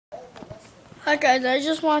Hi guys, I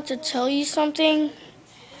just want to tell you something.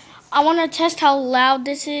 I want to test how loud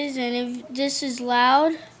this is, and if this is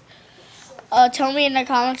loud, tell me in the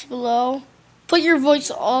comments below. Put your voice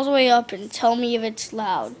all the way up and tell me if it's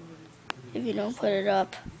loud. If you don't put it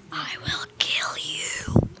up, I will kill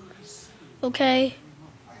you. Okay?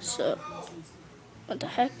 So, what the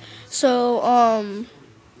heck? So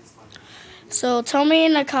tell me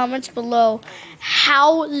in the comments below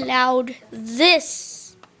how loud this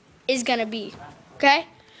is gonna be. Okay?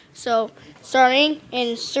 So, starting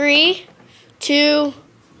in 3, 2,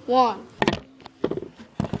 1.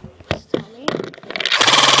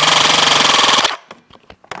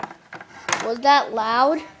 Was that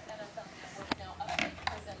loud?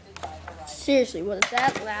 Seriously, was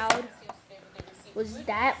that loud? Was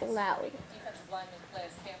that loud?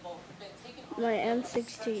 My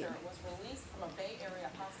M16.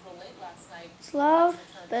 It's loud.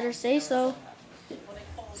 Better say so.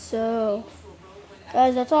 So,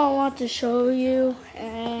 guys, that's all I want to show you,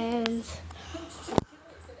 and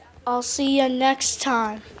I'll see you next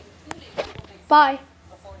time. Bye.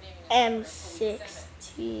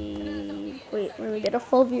 M16. Wait, let me get a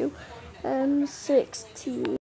full view. M16.